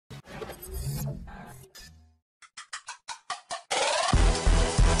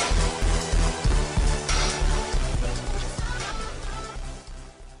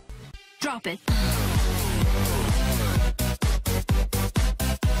drop it.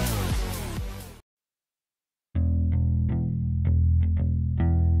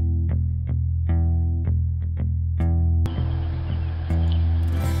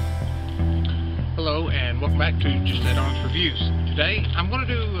 Hello and welcome back to Just That Honest Reviews. Today I'm going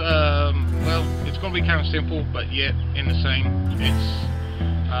to do, well, it's going to be kind of simple, but yet in the same. It's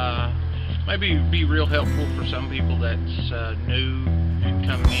maybe be real helpful for some people that's new and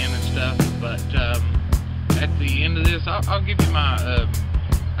coming in and stuff. But at the end of this, I'll give you my,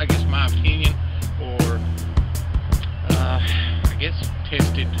 I guess my opinion, or I guess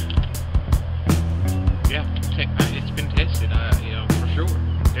tested. Yeah, it's been tested. You know, for sure.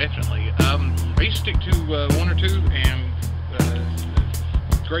 Definitely. I used to stick to one or two, and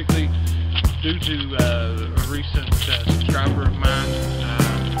greatly due to a recent subscriber of mine,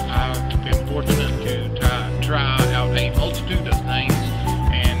 I've been fortunate to try out a multitude of things,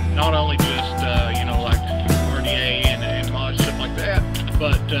 and not only just you know, like RDA and mod stuff like that,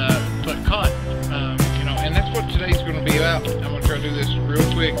 but cotton. You know, and that's what today's going to be about. I'm going to try to do this real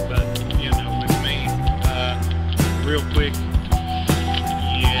quick, but you know, with me, real quick.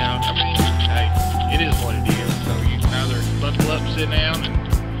 Yeah, I mean, hey, it is what it is. So you can either buckle up, sit down, and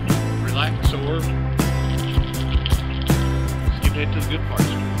relax, or skip ahead to the good parts.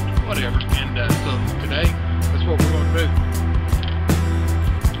 Whatever. And so today, that's what we're going to do.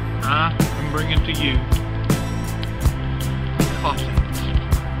 I am bringing to you cottons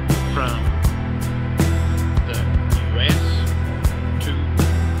from the U.S. to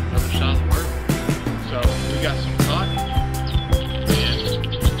the other side of the world. So we got some cotton.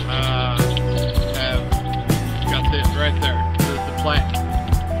 Right there, the platinum.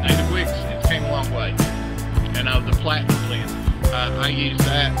 Native Wicks, it came a long way. And the platinum blend, I've used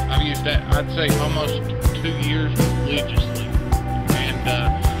that, I'd say almost 2 years religiously. And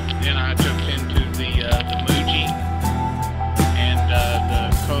then I jumped into the Muji and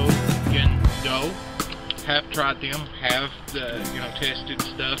the Kogan Go. Have tried them, have you know, tested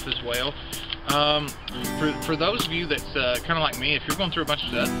stuff as well. For those of you that's kind of like me, if you're going through a bunch of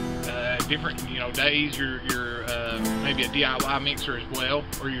stuff, different, you know, days, you're maybe a DIY mixer as well,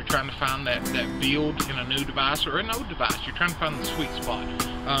 or you're trying to find that build in a new device or an old device, you're trying to find the sweet spot,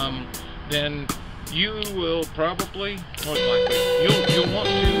 then you will probably, most likely, you'll want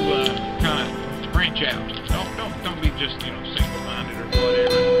to kind of branch out. Don't be just, you know, single-minded or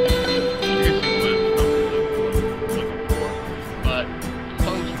whatever. Looking for, but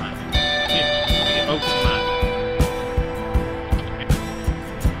closed-minded. Yes, be open-minded.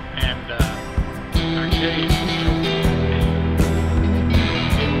 And I tell you,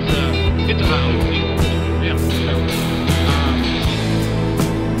 it's an eye-opening. Yeah. So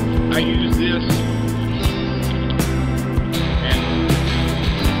I use this and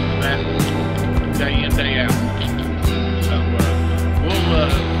that day in, day out. So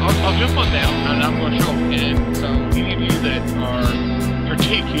I'll jump on down and I'm going to show them. And so any of you that are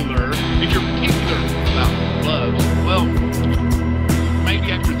particular, if you're particular about gloves, well,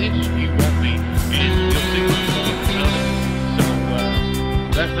 maybe after this you won't be, and you'll see what's going on. So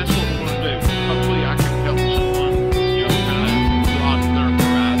that's what we're going to do. Hopefully I can help someone, you know, kind of broaden their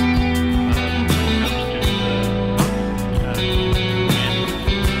horizons when it comes to and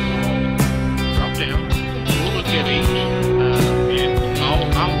drop down. We'll look at each and I'll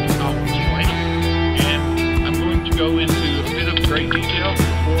explain them. And I'm going to go into a bit of great detail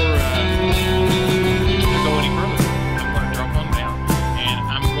before to go any further. I'm going to drop them down and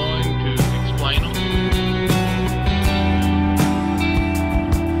I'm going to explain them.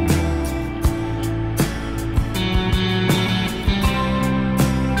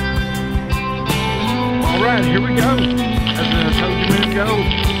 Alright, here we go. As I told you a minute ago,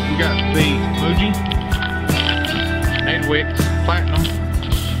 we got the Muji, Native Wicks, Platinum.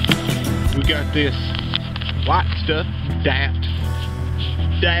 We got this white stuff, that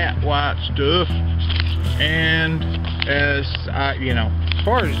white stuff. And as I, you know, as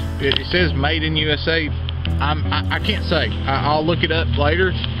far as it says made in USA, I can't say. I'll look it up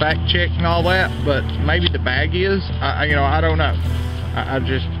later, fact check and all that, but maybe the bag is. You know, I don't know. I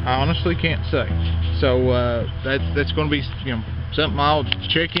honestly can't say. So that's going to be, you know, something I'll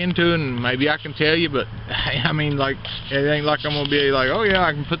check into, and maybe I can tell you. But I mean, like, it ain't like I'm going to be like, oh yeah,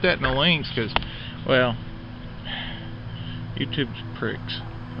 I can put that in the links, because, well, YouTube's pricks.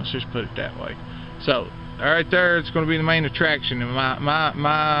 Let's just put it that way. So right there, it's going to be the main attraction. In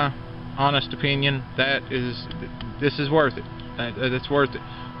my honest opinion, this is worth it. That's worth it.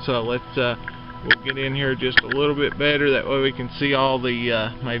 So let's we'll get in here just a little bit better, that way we can see all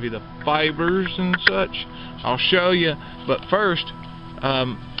the maybe the fibers and such. I'll show you, but first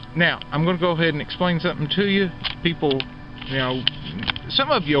Now, I'm going to go ahead and explain something to you. People, you know, some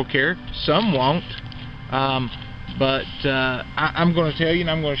of you will care, some won't. But I'm going to tell you, and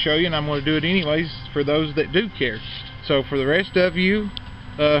I'm going to show you, and I'm going to do it anyways for those that do care. So for the rest of you,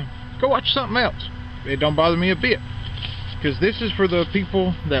 go watch something else. It don't bother me a bit, because this is for the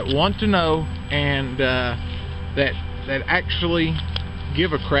people that want to know and that actually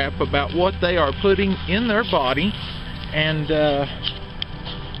give a crap about what they are putting in their body. And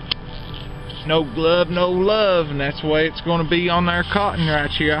no glove, no love, and that's the way it's going to be on their cotton right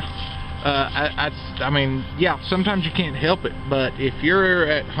here. I mean, yeah, sometimes you can't help it, but if you're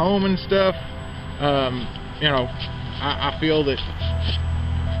at home and stuff, you know, I feel that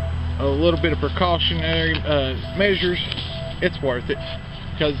a little bit of precautionary measures, it's worth it,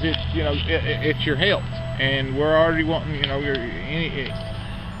 because it's, you know, it's your health, and we're already wanting, you know, you're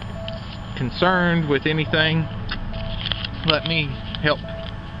concerned with anything. Let me help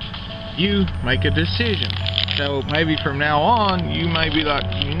you make a decision. So maybe from now on you may be like,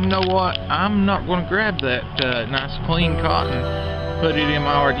 you know what, I'm not going to grab that nice clean cotton, put it in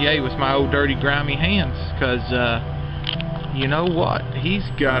my RDA with my old dirty grimy hands, because you know what, he's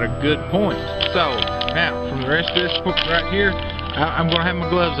got a good point. So now from the rest of this book right here, I'm going to have my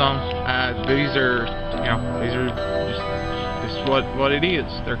gloves on. These are, you know, these are just what it is.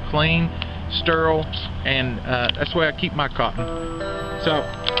 They're clean, sterile, and that's the way I keep my cotton. So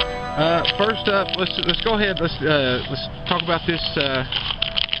first up, let's go ahead. Let's talk about this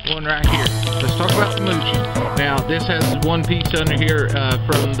one right here. Let's talk about the Muji. Now this has one piece under here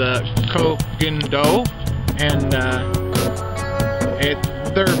from the Kogindo, and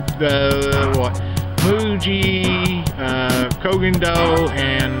they're what? Muji, Kogindo,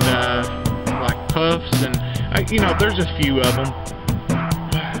 and like puffs, and you know, there's a few of them.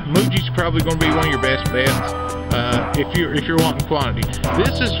 Muji's probably going to be one of your best bets if you're wanting quantity.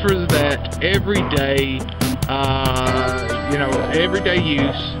 This is for that everyday, you know, everyday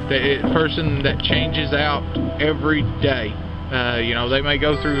use. The person that changes out every day. You know, they may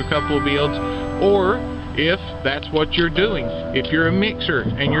go through a couple of builds, or if that's what you're doing. If you're a mixer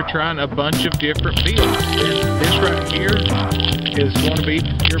and you're trying a bunch of different builds, then this right here is going to be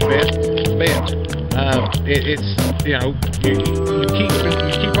your best bet. It's, you know, you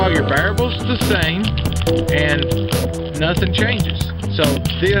keep all your variables the same and nothing changes. So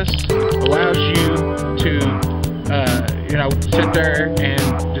this allows you to you know, sit there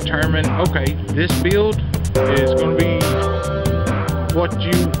and determine, okay, this build is going to be what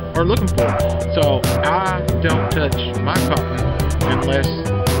you are looking for. So I don't touch my cotton unless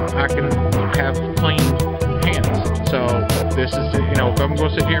I can have clean hands. So this is, you know, if I'm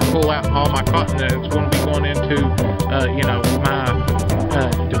going to sit here and pull out all my cotton, then it's going to be going into, you know, my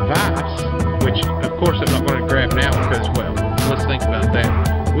device, which of course I'm not going to grab now because, well, let's think about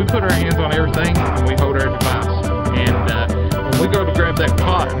that. We put our hands on everything and we hold our device. And when we go to grab that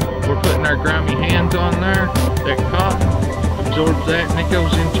cotton, we're putting our grimy hands on there. That cotton absorbs that, and it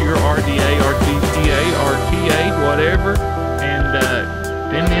goes into your RDA, RTTA, RTA, whatever, and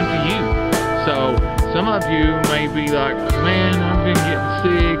then into you. So some of you may be like, man, I've been getting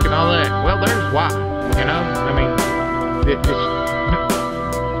sick and all that. Well, there's why, you know. I mean, it's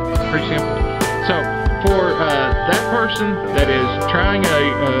pretty simple. So for that person that is trying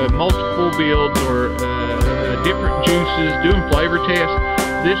multiple builds or different juices, doing flavor tests,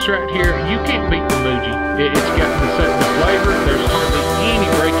 this right here, you can't beat the Muji. It's got the flavor. There's hardly any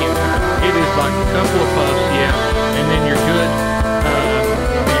break-in time. It is like a couple of puffs, yeah, and then you're good.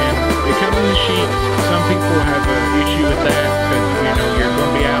 And they come in the sheets. Some people have an issue with that because, you know, you're going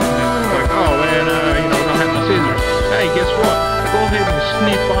to be out and it's like, oh man, you know, I don't have my scissors. Hey, guess what? Go ahead and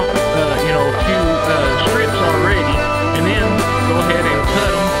snip off, you know, a few strips already, and then go ahead and cut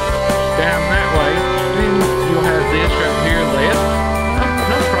them down that way. Then you'll have this right here left.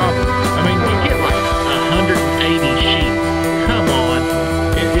 No problem. I mean, you get like 180 sheets. Come on,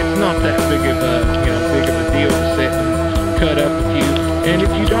 it's not that big of a, you know, big of a deal to sit and cut up a few. And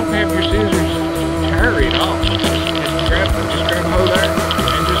if you don't have your scissors, tear it off. Just grab a hold there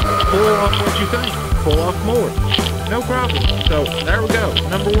and just pull off what you think. Pull off more. No problem. So there we go.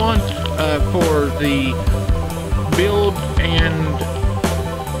 Number one, for the build and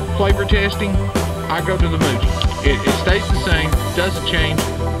flavor testing, I go to the Muji. It stays the same, doesn't change,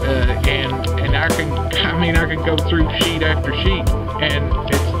 and I can go through sheet after sheet, and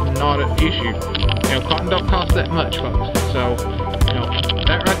it's not an issue. You know, cotton don't cost that much, folks. So, you know,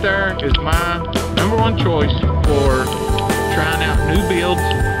 that right there is my number one choice for trying out new builds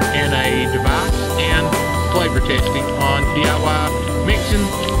in a device and flavor testing on DIY mixing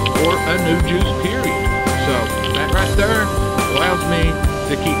or a new juice period. So that right there allows me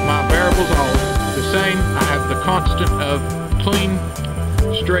to keep my variables all the same. I have the constant of clean,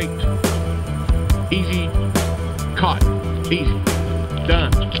 straight, easy cotton. Easy.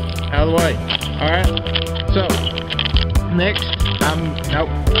 Done. Out of the way. Alright. So, next, I'm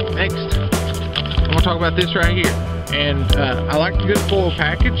gonna talk about this right here. And I like the good foil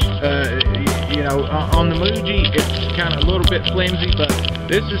package. You know, on the Muji, it's kind of a little bit flimsy, but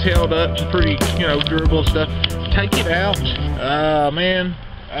this is held up to pretty, you know, durable stuff. Take it out. Man,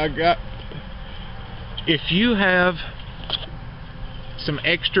 if you have some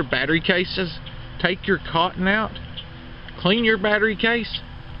extra battery cases, take your cotton out, clean your battery case,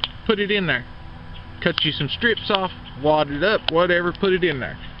 put it in there. Cut you some strips off, wad it up, whatever, put it in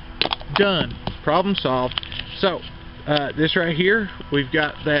there. Done. Problem solved. So, this right here, we've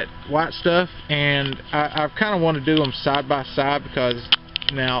got that white stuff, and I kind of want to do them side by side, because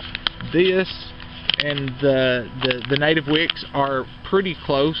now this and the native wicks are pretty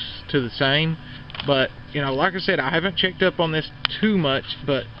close to the same. But, you know, like I said, I haven't checked up on this too much,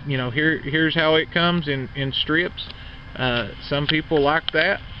 but, you know, here's how it comes in strips. Some people like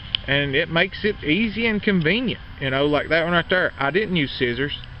that, and it makes it easy and convenient. You know, like that one right there, I didn't use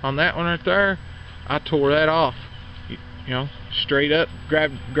scissors. On that one right there, I tore that off. You know, straight up,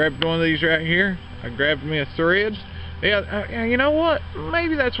 grabbed one of these right here. I grabbed me a thread. Yeah, you know what?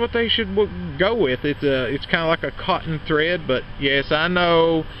 Maybe that's what they should go with. It's kind of like a cotton thread, but yes, I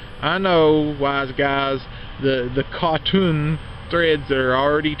know, wise guys, the cotton threads that are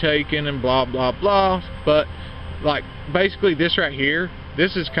already taken and blah blah blah. But like basically this right here,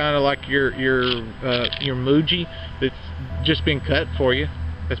 this is kind of like your Muji that's just been cut for you.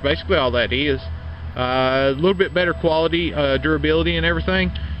 That's basically all that is. A little bit better quality, durability and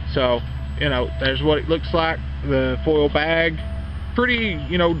everything. So, you know, there's what it looks like. The foil bag, pretty,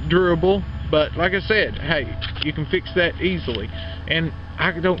 you know, durable, but like I said, hey, you can fix that easily. And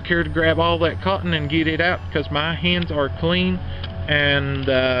I don't care to grab all that cotton and get it out, because my hands are clean, and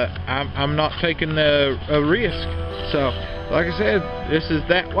I'm not taking a risk. So, like I said, this is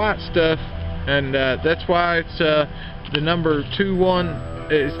that white stuff, and that's why it's the number 2 one.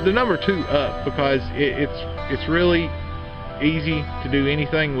 It's the number 2 up, because it's really easy to do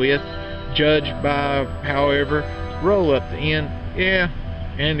anything with. Judge by however, roll up the end, yeah,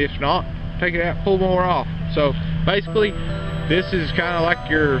 and if not, take it out, pull more off. So basically, this is kind of like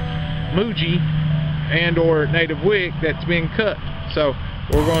your Muji and or native wick that's been cut. So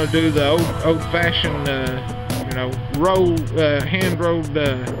we're going to do the old-fashioned, you know, hand rolled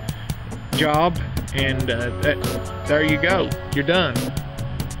job, and there you go. You're done.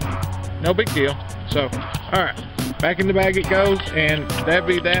 No big deal. So, all right. Back in the bag it goes, and that'd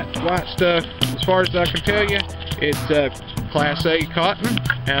be that white stuff. As far as I can tell you, it's Class A cotton.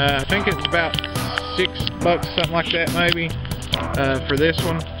 I think it's about $6, something like that, maybe, for this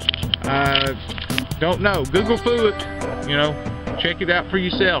one. I don't know. Google foo it. You know, check it out for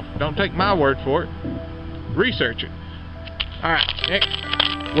yourself. Don't take my word for it. Research it. All right, next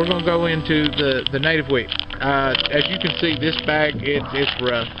we're gonna go into the native wick. As you can see, this bag, it's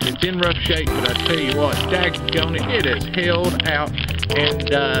rough. It's in rough shape, but I tell you what, daggone it, it has held out. And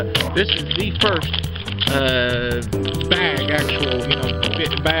this is the first actual, you know,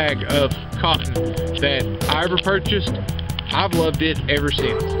 bag of cotton that I ever purchased. I've loved it ever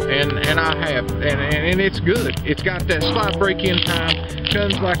since, and I have, and it's good. It's got that slight break-in time,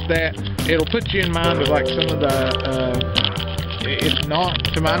 comes like that. It'll put you in mind of like some of the, it's not,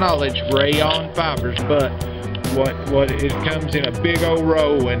 to my knowledge, rayon fibers, but what it comes in a big old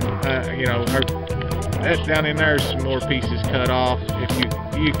row, and you know, that's down in there. Some more pieces cut off. If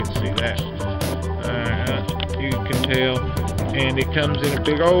you can see that, you can tell. And it comes in a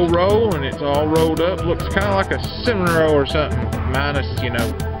big old roll, and it's all rolled up. Looks kind of like a cinnamon roll or something, minus, you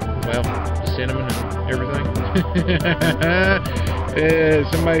know, well, cinnamon and everything.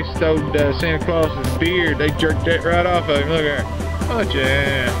 Somebody stole Santa Claus's beard. They jerked that right off of him. Look at her. Oh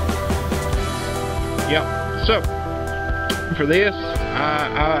yeah. Yep. So for this,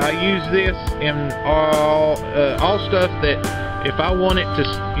 I use this in all stuff that, if I want it to,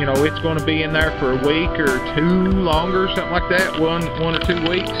 you know, it's going to be in there for a week or two longer, something like that, one or 2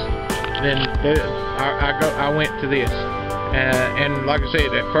 weeks, then I went to this. And like I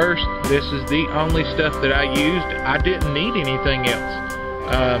said, at first, this is the only stuff that I used. I didn't need anything else.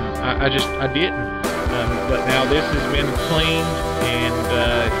 I didn't. But now this has been cleaned, and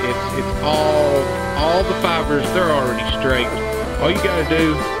it's all the fibers, they're already straight. All you gotta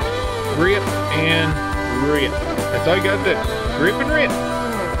do, rip and rip. That's all you gotta do. Rip and rip.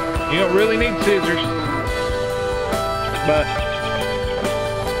 You don't really need scissors. But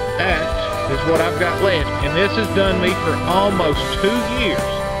that is what I've got left, and this has done me for almost 2 years.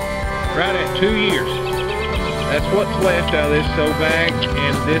 Right at 2 years. That's what's left out of this soul bag,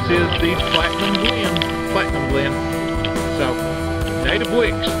 and this is the platinum blend. So, Native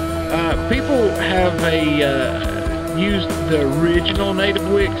Wicks. People have used the original Native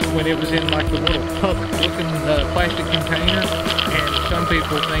Wicks when it was in like the little puck-looking plastic container, and some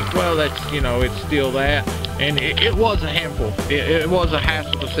people think, well, that's, you know, it's still that, and it was a handful. It was a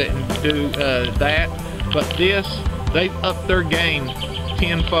hassle to sit and do that, but this, they've upped their game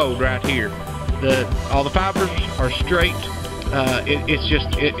tenfold right here. All the fibers are straight.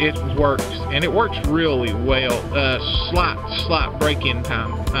 It works, and it works really well. Slight break-in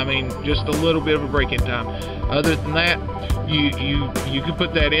time. I mean, just a little bit of a break-in time. Other than that, you can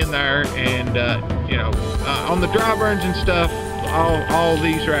put that in there, and you know, on the dry burns and stuff, all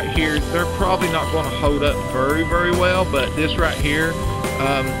these right here, they're probably not going to hold up very well. But this right here,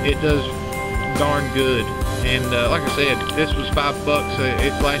 it does darn good. And like I said, this was $5.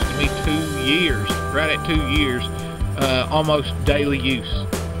 It's lasted me 2 years, right at 2 years. Almost daily use,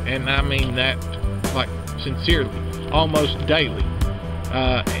 and I mean that like sincerely, almost daily,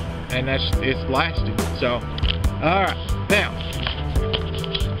 and it's lasted. So, all right, now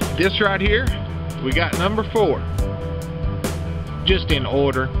this right here, we got number 4, just in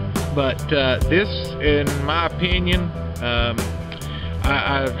order, but this, in my opinion,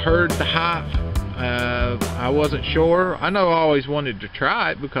 I've heard the hype. I wasn't sure. I know I always wanted to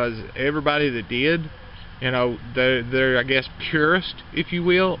try it because everybody that did, you know, they're I guess purist, if you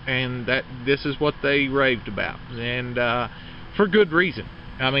will, and that this is what they raved about, and for good reason.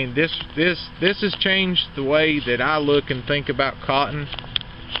 I mean, this has changed the way that I look and think about cotton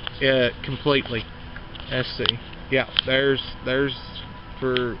completely. Let's see. Yeah, there's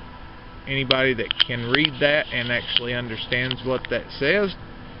for anybody that can read that and actually understands what that says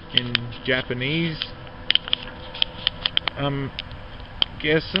in Japanese, I'm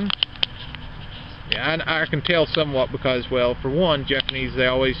guessing. Yeah, I can tell somewhat because, well, for one, Japanese, they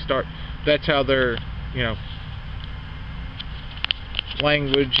always start, that's how their, you know,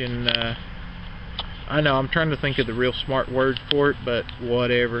 language, and I know I'm trying to think of the real smart word for it, but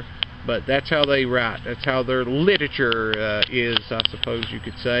whatever. But that's how they write. That's how their literature is, I suppose you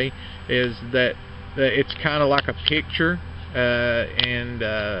could say, is that it's kind of like a picture, and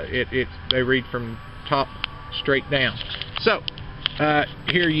they read from top straight down. So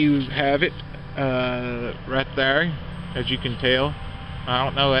here you have it. Right there, as you can tell. I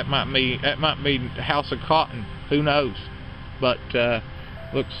don't know, that might be House of Cotton, who knows, but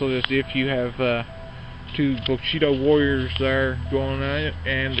looks as if you have 2 Bushido warriors there going on it,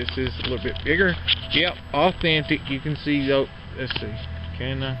 and this is a little bit bigger. Yep, authentic. You can see though. Let's see,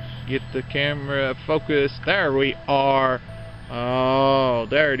 can I get the camera focused? There we are. Oh,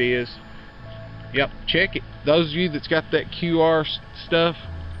 there it is. Yep, check it. Those of you that's got that QR stuff,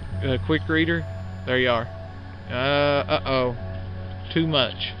 quick reader, there you are. Uh-oh, too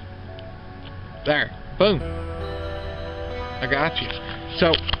much. There, boom, I got you.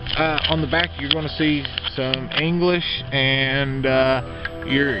 So on the back you're going to see some English, and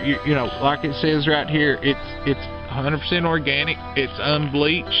you know, like it says right here, it's 100% organic, it's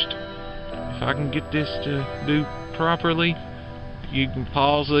unbleached. If I can get this to do properly, you can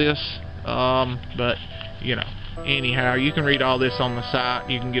pause this, but you know, anyhow, you can read all this on the site.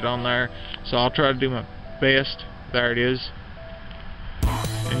 You can get on there. So I'll try to do my best. There it is.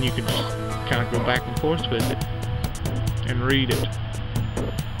 And you can just kind of go back and forth with it and read it.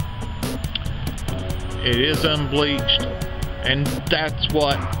 It is unbleached. And that's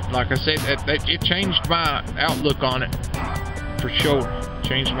what, like I said, it changed my outlook on it. For sure.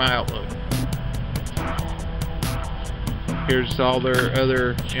 Changed my outlook. Here's all their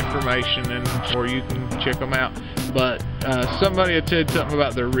other information, and or you can check them out. But somebody had said something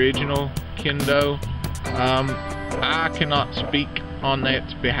about the original Kendo. I cannot speak on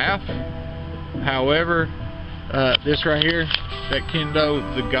that behalf. However, this right here, that Kendo,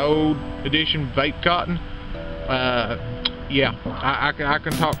 the gold edition vape cotton, yeah, I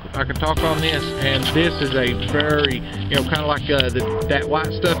can talk on this, and this is a very, you know, kind of like that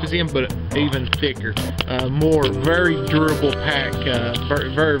white stuff is in, but even thicker, very durable pack,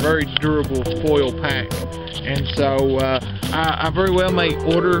 very durable foil pack, and so I very well may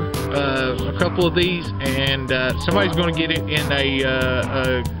order a couple of these, and somebody's going to get it in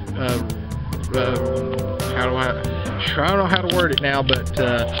I don't know how to word it now, but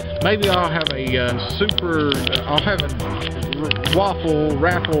maybe I'll have a I'll have a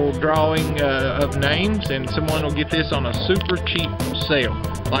raffle drawing of names, and someone will get this on a super cheap sale,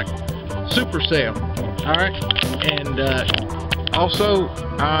 like super sale. All right, and Also,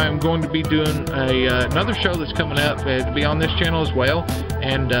 I'm going to be doing another show that's coming up to be on this channel as well,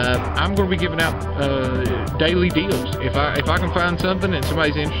 and I'm going to be giving out daily deals. If I can find something and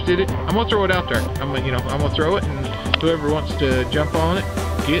somebody's interested in it, I'm gonna throw it out there. I'm gonna throw it, and whoever wants to jump on it,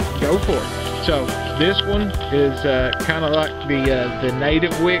 go for it. So this one is kind of like the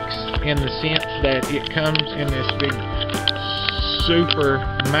native wicks in the sense that it comes in this big, super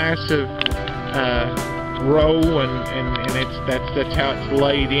massive roll, and that's how it's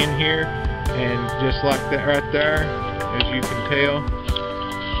laid in here, and just like that right there, as you can tell.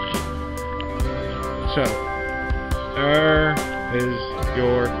 So there is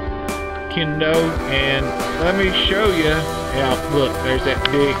your kendo, and let me show you. Yeah, look, there's that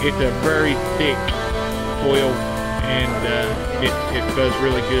big. It's a very thick foil, and it does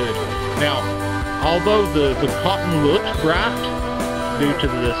really good. Now, although the cotton looks bright due to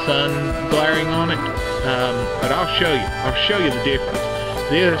the sun glaring on it, but I'll show you the difference.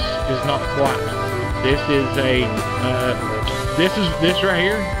 This is not white. This is this right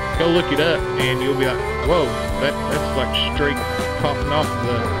here. Go look it up, and you'll be like, whoa, that's like straight cotton off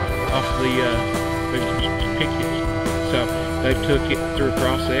the pickets. So they took it through a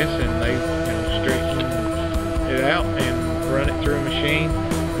process, and they straightened it out and run it through a machine.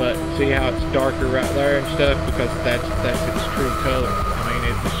 But see how it's darker right there and stuff, because that's its true color. I mean,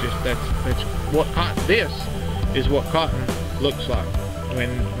 it's just that's what cotton. This is what cotton looks like when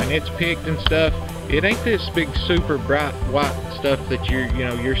it's picked and stuff. It ain't this big super bright white stuff that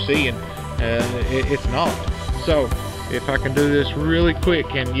you're seeing. It's not. So if I can do this really quick,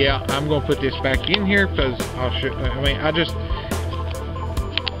 and yeah, I'm gonna put this back in here because I'll show. I mean,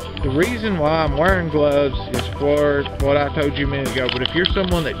 the reason why I'm wearing gloves is for what I told you a minute ago. But if you're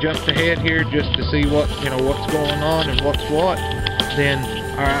someone that jumps ahead here just to see what's going on and what's what, then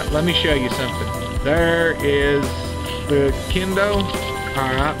all right, let me show you something. There is the kendo.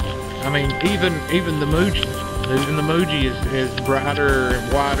 All right. I mean, even the Muji, is brighter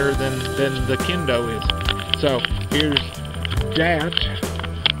and wider than the kendo is. So here's that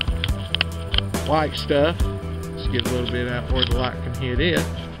white stuff. Let's get a little bit out where the light can hit it.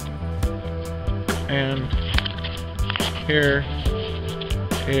 And here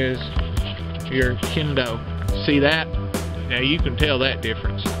is your kendo. See that? Now you can tell that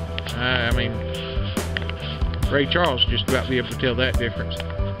difference. I mean, Ray Charles just about be able to tell that difference.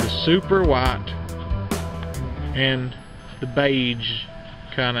 The super white and the beige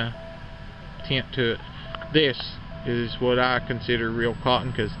kind of tint to it. This is what I consider real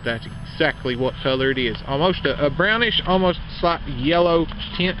cotton, because that's exactly what color it is. Almost a brownish, almost slight yellow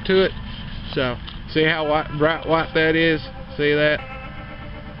tint to it. So see how bright white that is? See that?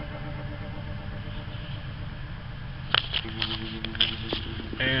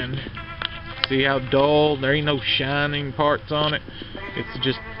 And see how dull? There ain't no shining parts on it. It's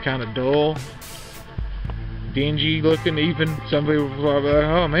just kind of dull, dingy looking. Even some people are like,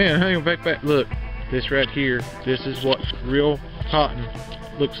 oh man, hang on back. Look, this right here, this is what real cotton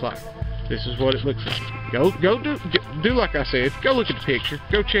looks like. This is what it looks like. Go do like I said. Go look at the picture.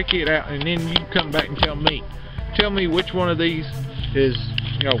 Go check it out, and then you come back and tell me which one of these is,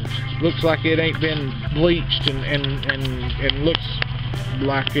 looks like it ain't been bleached and looks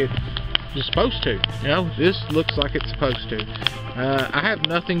like it is supposed to. This looks like it's supposed to. I have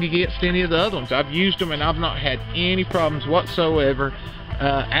nothing against any of the other ones. I've used them and I've not had any problems whatsoever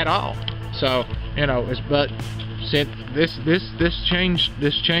at all. So but since this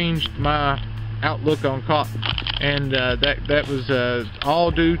changed my outlook on cotton, and that was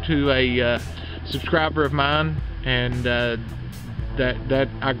all due to a subscriber of mine, and that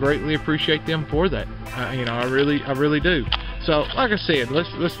I greatly appreciate them for that. I really do. So like I said,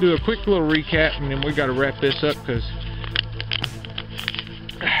 let's do a quick little recap, and then we got to wrap this up because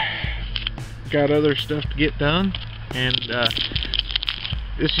got other stuff to get done. And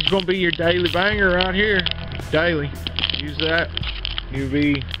this is going to be your daily banger right here. Daily. Use that. You'll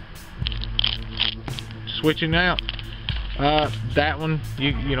be switching out. That one,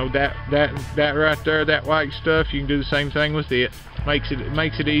 that right there, that white stuff, you can do the same thing with it. Makes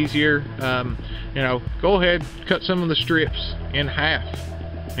it easier. Go ahead, cut some of the strips in half,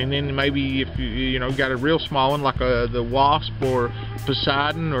 and then maybe if you got a real small one like the Wasp or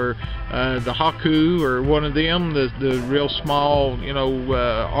Poseidon or the Haku or one of them, the real small,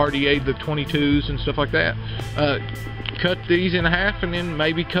 RDA, the 22s and stuff like that. Cut these in half, and then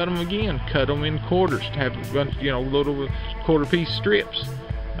maybe cut them again. Cut them in quarters to have little quarter piece strips.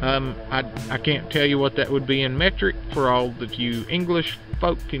 I can't tell you what that would be in metric for all of you English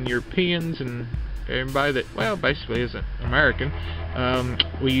folk and Europeans and everybody that, well, basically isn't American,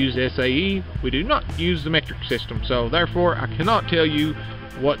 we use SAE. We do not use the metric system, so therefore I cannot tell you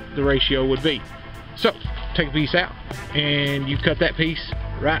what the ratio would be. So take a piece out and you cut that piece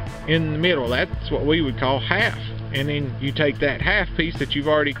right in the middle. That's what we would call half. And then you take that half piece that you've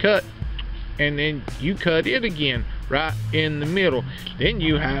already cut and then you cut it again right in the middle. Then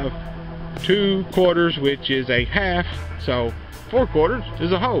you have 2 quarters, which is a half, so 4 quarters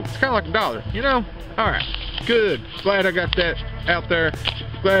is a whole. It's kind of like a dollar, you know. All right, good, glad I got that out there.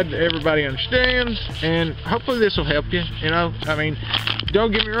 Glad that everybody understands, and hopefully this will help you. You know, I mean,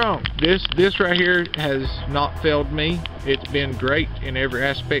 don't get me wrong, this right here has not failed me. It's been great in every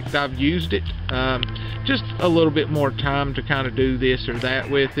aspect I've used it. Just a little bit more time to kind of do this or that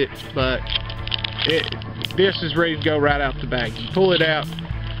with it, but this is ready to go right out the bag. You pull it out,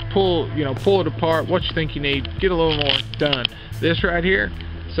 pull it apart, what you think you need, get a little more, done. This right here,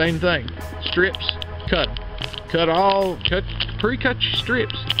 same thing. Strips, cut them. Pre-cut your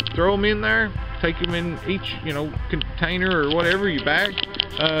strips, throw them in there, take them in each, container or whatever, your bag,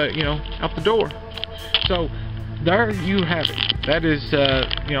 out the door. So there you have it. That is,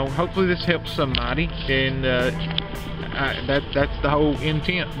 hopefully this helps somebody, and that's the whole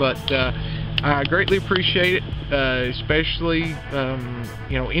intent. But I greatly appreciate it, especially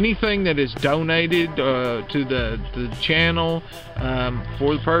anything that is donated to the channel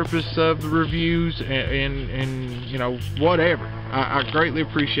for the purpose of the reviews and whatever. I greatly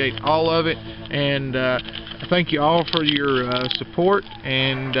appreciate all of it, and thank you all for your support.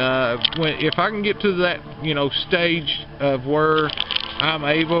 And if I can get to that stage of where I'm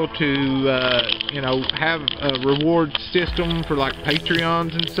able to have a reward system for like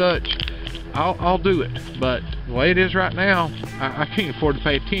Patreons and such, I'll do it. But the way it is right now, I can't afford to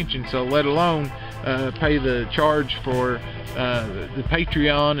pay attention, so let alone pay the charge for the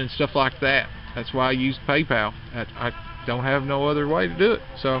Patreon and stuff like that. That's why I use PayPal. I don't have no other way to do it.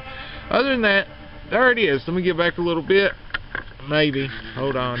 So other than that, there it is. Let me get back a little bit. Maybe.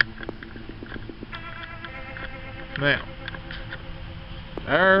 Hold on. Now,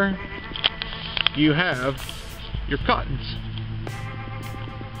 there you have your cottons.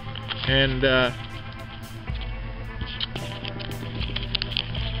 And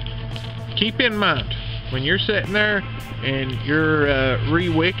keep in mind, when you're sitting there and you're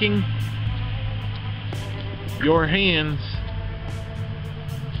re-wicking, your hands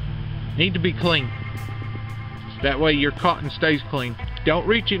need to be clean. That way your cotton stays clean. Don't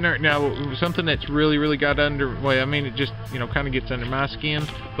reach in there. Now, something that's really got under, well, I mean, it just, kind of gets under my skin,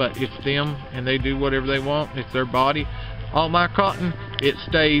 but it's them, and they do whatever they want. It's their body. All my cotton, it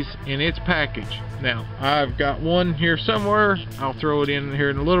stays in its package. Now, I've got one here somewhere. I'll throw it in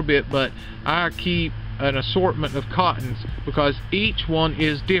here in a little bit, but I keep an assortment of cottons because each one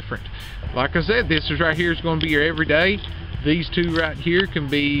is different. Like I said, this is right here is going to be your everyday. These two right here can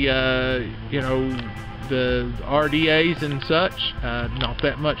be, the RDAs and such. Not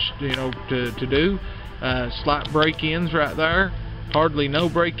that much, to do. Slight break-ins right there. Hardly no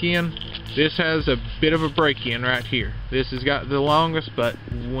break-in. This has a bit of a break-in right here. This has got the longest, but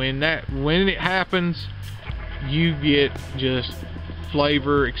when it happens, you get just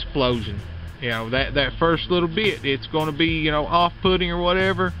flavor explosion. That first little bit, it's going to be off-putting or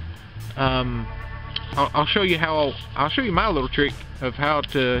whatever. I'll show you I'll show you my little trick of how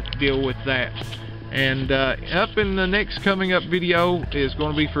to deal with that. And up in the next coming up video is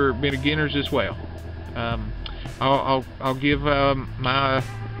going to be for beginners as well. I'll give my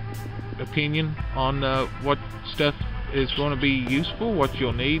opinion on what stuff is going to be useful, what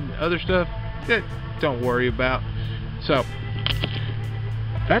you'll need, other stuff that don't worry about. So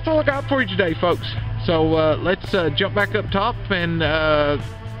that's all I got for you today, folks. So let's jump back up top and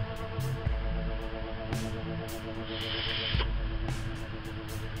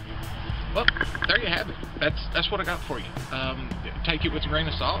well, there you have it. That's what I got for you. Take it with a grain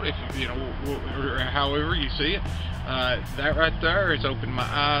of salt, if or however you see it. That right there has opened my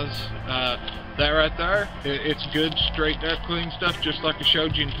eyes. That right there, it's good, straight up, clean stuff, just like I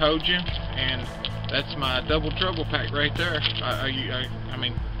showed you and told you. And that's my double trouble pack right there. I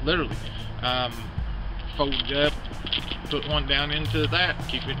mean, literally. Fold it up, put one down into that,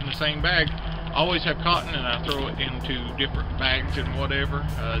 keep it in the same bag. Always have cotton, and I throw it into different bags and whatever.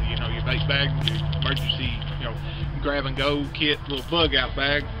 Your vape bag, your emergency, grab and go kit, little bug out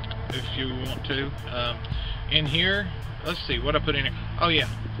bag, if you want to. In here, let's see what I put in here. Oh yeah,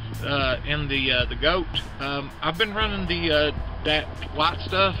 in the goat, I've been running that white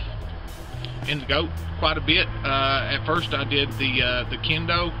stuff in the goat quite a bit. At first I did the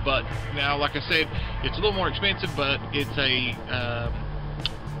Kendo, but now, like I said, it's a little more expensive, but it's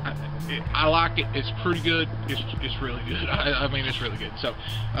I like it. It's pretty good. It's really good. I mean, it's really good. So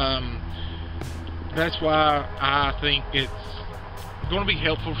that's why I think it's going to be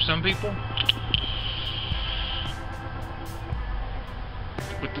helpful for some people.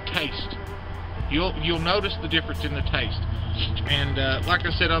 With the taste, you'll notice the difference in the taste, and like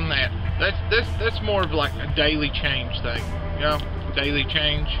I said on that's more of like a daily change thing, you know, daily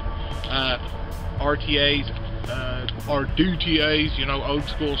change. RTAs or DTAs, you know, old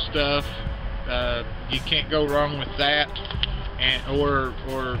school stuff. You can't go wrong with that, and or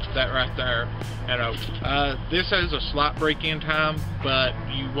that right there. You know, this has a slight break-in time, but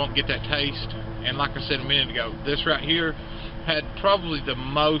you won't get that taste. And like I said a minute ago, this right here had probably the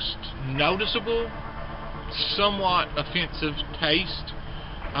most noticeable, somewhat offensive taste.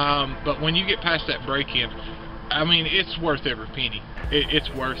 But when you get past that break-in, I mean, it's worth every penny. It's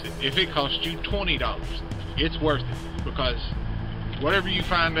worth it. If it costs you $20, it's worth it, because whatever you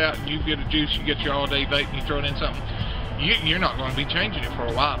find out, you get a juice, you get your all-day vape, and you throw it in something, you're not going to be changing it for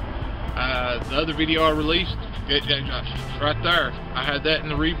a while. The other video I released, right there, I had that in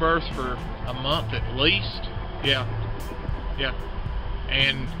the rebirth for a month at least. Yeah.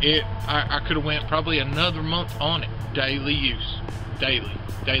 And I could have went probably another month on it, daily use,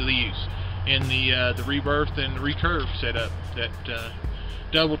 daily use, in the rebirth and the recurve setup, that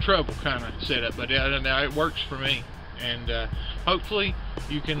double trouble kind of setup. But now it works for me, and hopefully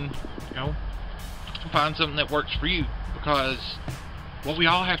you can, you know, find something that works for you, because what we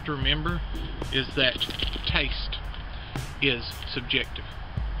all have to remember is that taste is subjective.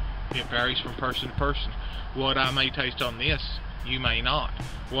 It varies from person to person. What I may taste on this, you may not.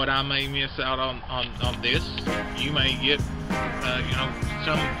 What I may miss out on this, you may get, you know,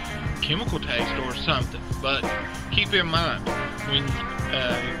 some chemical taste or something. But keep in mind, when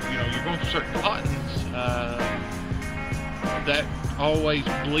you know, you're going for certain cottons, that always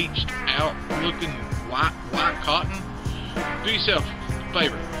bleached out looking white cotton, do yourself a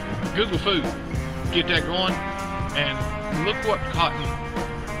favor, Google food, get that going, and look what cotton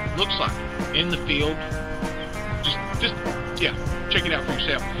looks like in the field. Just yeah, check it out for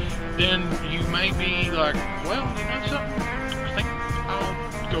yourself. Then you may be like, well, you know something, I think I'll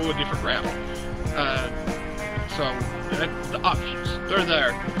go a different route. So the options, they're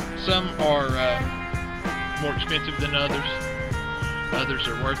there. Some are more expensive than others. Others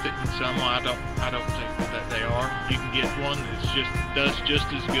are worth it, and some I don't think that they are. You can get one that's does just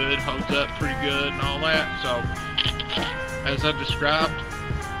as good, holds up pretty good, and all that. So as I described,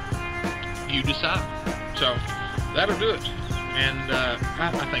 you decide. So that'll do it. And I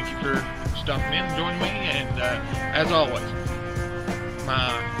thank you for stopping in and joining me. And as always,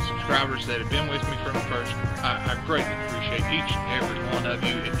 my subscribers that have been with me from the first, I greatly appreciate each and every one of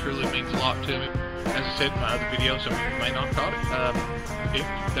you. It truly means a lot to me. As I said in my other video, some of you may not have caught it.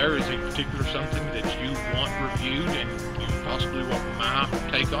 If there is a particular something that you want reviewed and you possibly want my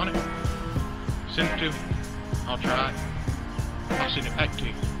take on it, send it to me. I'll try it. I'll send it back to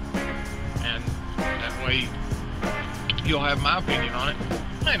you. And that way you'll have my opinion on it.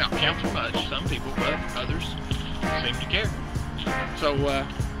 May not count for much, some people, but others seem to care. So,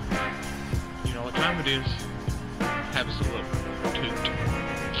 you know what time it is. Have us a little toot.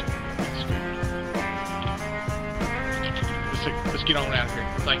 Let's get on out of here.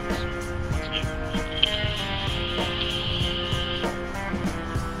 Thanks once again.